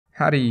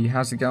Howdy,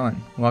 how's it going?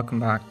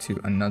 Welcome back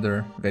to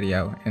another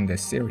video in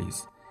this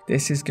series.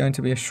 This is going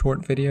to be a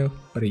short video,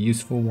 but a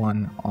useful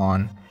one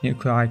on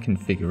nuclei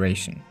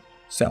configuration.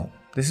 So,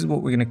 this is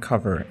what we're going to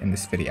cover in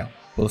this video.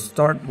 We'll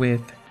start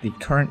with the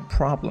current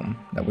problem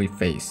that we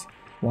face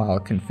while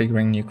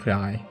configuring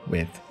nuclei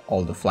with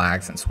all the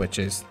flags and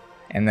switches.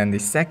 And then the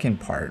second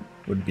part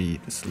would be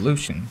the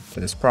solution for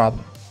this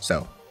problem.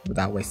 So,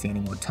 without wasting any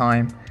more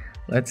time,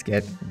 let's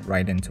get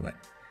right into it.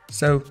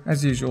 So,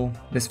 as usual,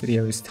 this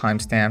video is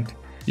time-stamped.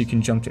 You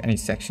can jump to any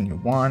section you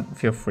want.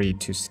 Feel free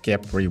to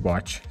skip,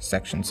 rewatch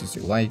sections as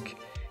you like.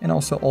 And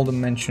also, all the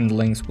mentioned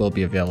links will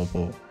be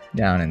available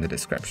down in the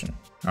description.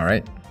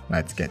 Alright,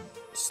 let's get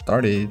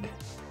started.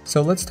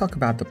 So let's talk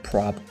about the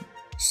problem.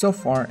 So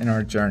far in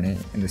our journey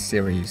in the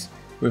series,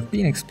 we've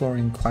been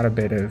exploring quite a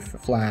bit of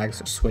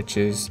flags or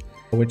switches,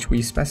 which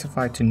we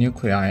specify to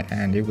nuclei,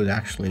 and it would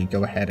actually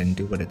go ahead and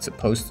do what it's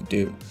supposed to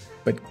do.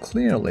 But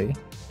clearly,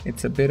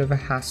 it's a bit of a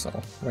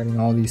hassle writing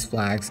all these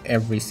flags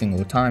every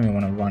single time you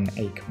want to run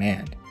a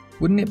command.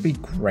 Wouldn't it be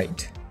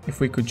great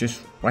if we could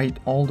just write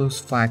all those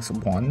flags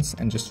once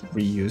and just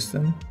reuse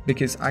them?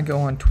 Because I go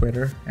on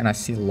Twitter and I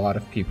see a lot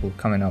of people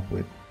coming up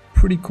with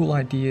pretty cool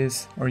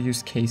ideas or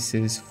use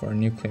cases for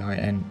nuclei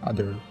and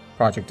other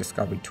project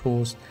discovery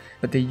tools,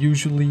 but they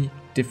usually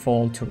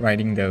default to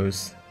writing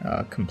those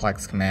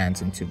complex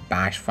commands into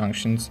bash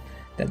functions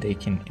that they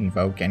can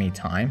invoke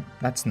anytime.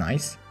 That's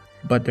nice.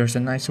 But there's a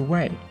nicer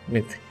way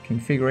with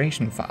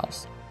configuration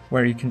files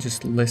where you can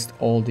just list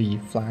all the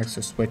flags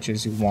or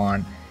switches you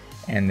want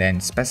and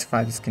then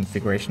specify this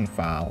configuration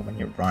file when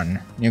you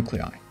run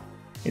nuclei.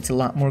 It's a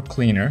lot more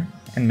cleaner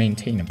and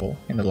maintainable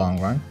in the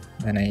long run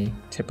than a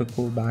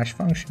typical bash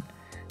function.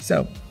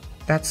 So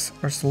that's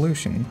our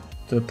solution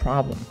to the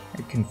problem,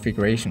 a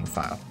configuration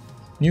file.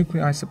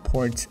 Nuclei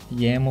supports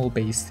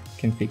YAML-based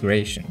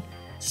configuration.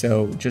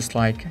 So just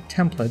like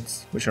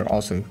templates, which are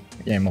also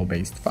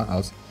YAML-based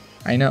files,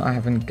 I know I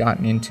haven't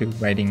gotten into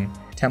writing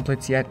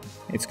templates yet.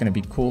 It's going to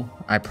be cool.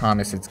 I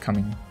promise it's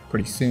coming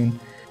pretty soon.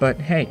 But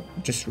hey,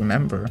 just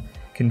remember,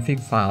 config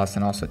files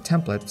and also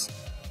templates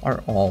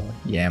are all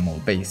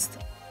YAML based.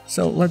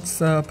 So let's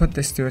put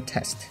this to a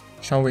test,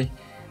 shall we?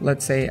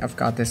 Let's say I've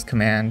got this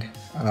command.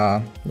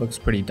 Looks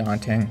pretty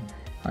daunting,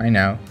 I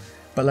know.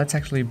 But let's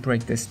actually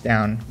break this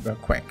down real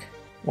quick.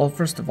 Well,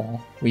 first of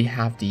all, we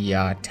have the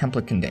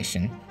template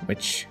condition,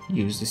 which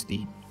uses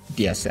the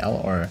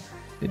DSL or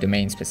the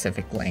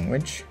domain-specific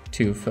language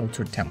to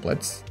filter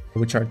templates,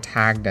 which are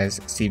tagged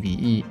as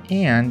CVE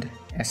and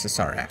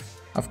SSRF.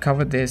 I've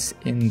covered this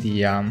in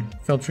the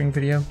filtering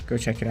video. Go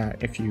check it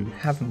out if you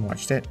haven't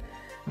watched it.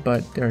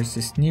 But there's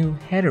this new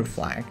header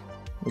flag,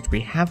 which we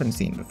haven't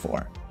seen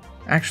before.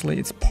 Actually,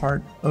 it's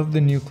part of the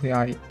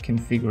nuclei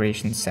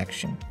configuration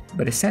section.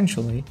 But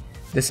essentially,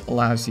 this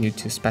allows you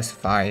to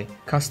specify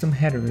custom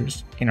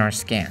headers in our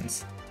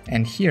scans.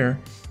 And here,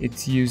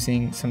 it's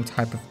using some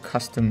type of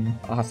custom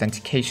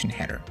authentication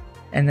header.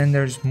 And then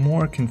there's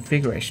more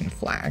configuration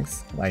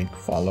flags, like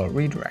follow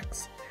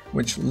redirects,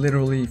 which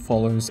literally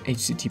follows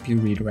HTTP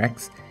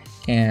redirects.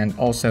 And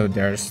also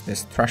there's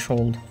this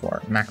threshold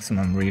for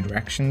maximum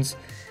redirections,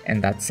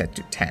 and that's set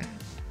to 10.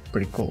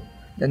 Pretty cool.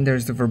 Then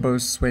there's the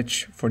verbose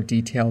switch for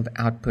detailed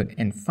output.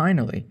 And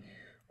finally,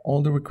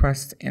 all the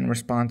requests and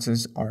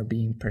responses are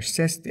being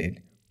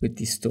persisted with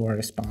the store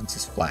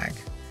responses flag.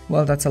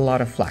 Well, that's a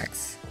lot of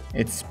flags.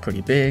 It's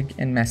pretty big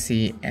and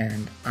messy,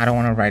 and I don't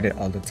want to write it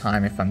all the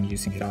time if I'm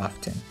using it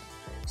often.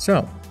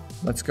 So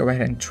let's go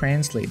ahead and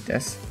translate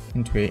this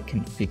into a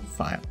config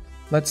file.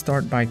 Let's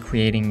start by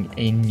creating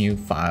a new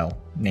file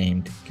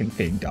named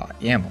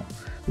config.yaml.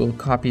 We'll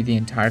copy the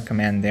entire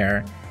command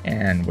there,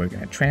 and we're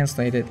going to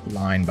translate it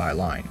line by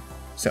line.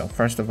 So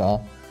first of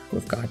all,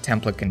 we've got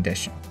template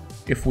condition.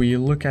 If we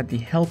look at the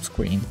help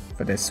screen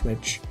for this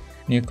switch,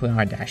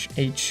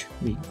 nuclei-h,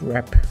 we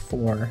grep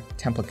for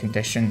template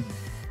condition,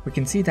 we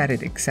can see that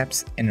it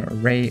accepts an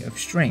array of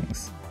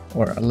strings,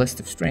 or a list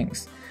of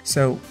strings.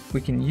 So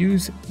we can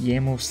use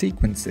YAML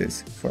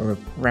sequences for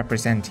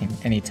representing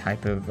any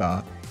type of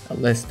a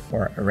list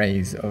or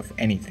arrays of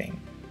anything,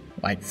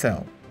 like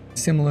so.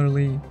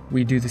 Similarly,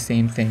 we do the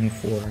same thing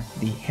for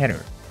the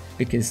header,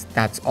 because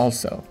that's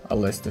also a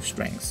list of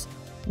strings.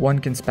 One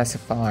can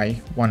specify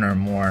one or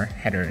more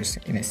headers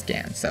in a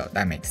scan, so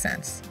that makes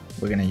sense.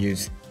 We're going to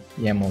use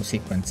YAML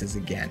sequences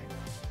again.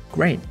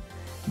 Great.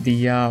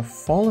 The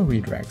follow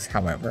redirects,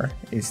 however,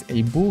 is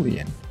a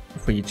boolean.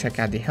 If we check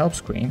out the help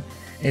screen,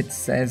 it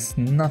says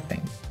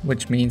nothing,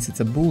 which means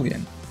it's a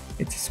boolean.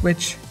 It's a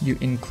switch you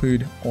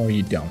include or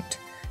you don't.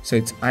 So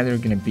it's either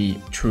going to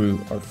be true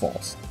or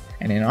false.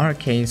 And in our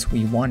case,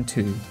 we want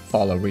to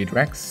follow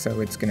redirects, so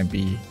it's going to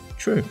be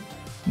true.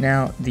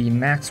 Now, the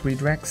max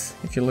redirects,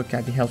 if you look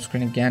at the help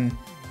screen again,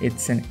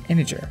 it's an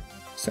integer.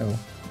 So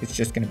it's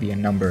just going to be a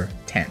number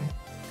 10.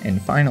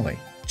 And finally,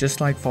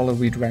 just like follow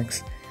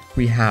redirects,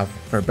 we have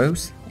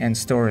verbose and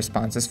store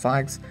responses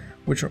flags,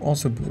 which are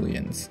also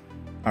booleans.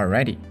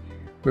 Alrighty,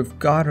 we've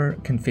got our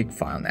config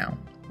file now.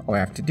 All we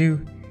have to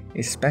do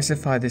is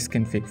specify this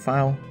config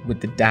file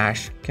with the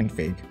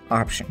 -config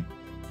option.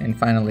 And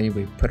finally,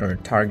 we put our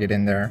target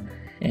in there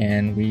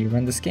and we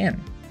run the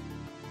scan.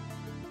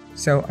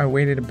 So I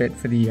waited a bit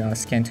for the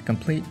scan to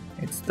complete.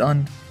 It's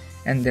done.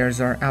 And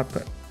there's our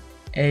output.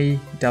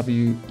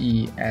 AWESOME.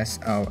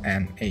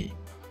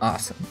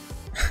 Awesome.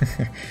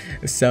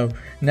 So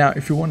now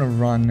if you want to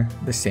run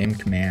the same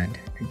command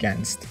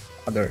against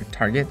other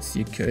targets,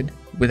 you could,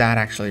 without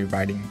actually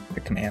writing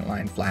the command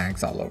line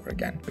flags all over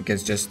again,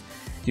 because just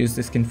use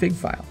this config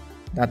file.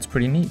 That's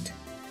pretty neat.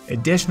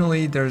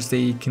 Additionally, there's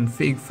the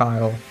config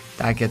file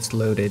that gets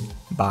loaded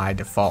by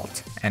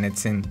default, and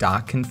it's in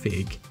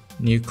 .config,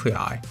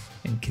 nuclei,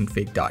 and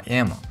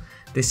config.yaml.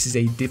 This is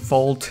a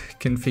default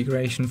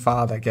configuration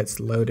file that gets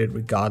loaded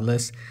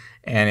regardless,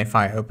 and if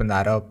I open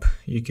that up,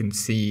 you can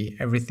see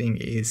everything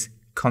is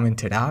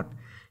commented out.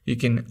 You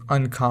can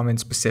uncomment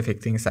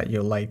specific things that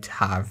you'd like to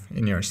have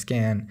in your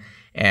scan,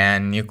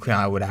 and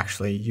Nuclei would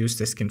actually use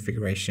this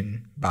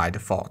configuration by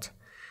default.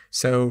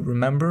 So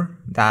remember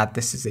that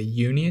this is a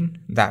union.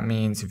 That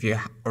means if you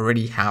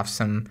already have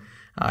some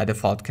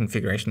default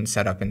configuration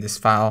set up in this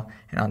file,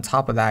 and on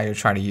top of that, you'll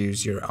try to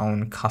use your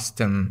own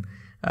custom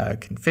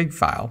config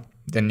file,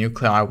 then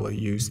Nuclei will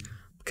use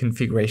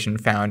configuration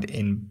found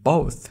in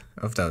both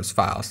of those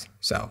files.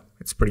 So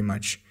it's pretty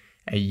much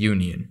a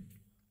union.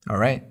 All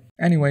right.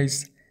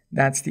 Anyways,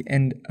 that's the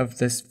end of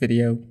this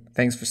video.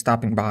 Thanks for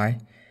stopping by.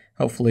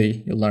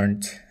 Hopefully you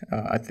learned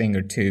a thing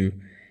or two.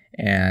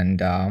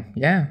 And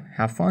yeah,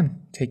 have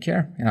fun. Take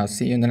care. And I'll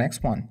see you in the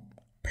next one.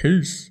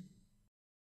 Peace.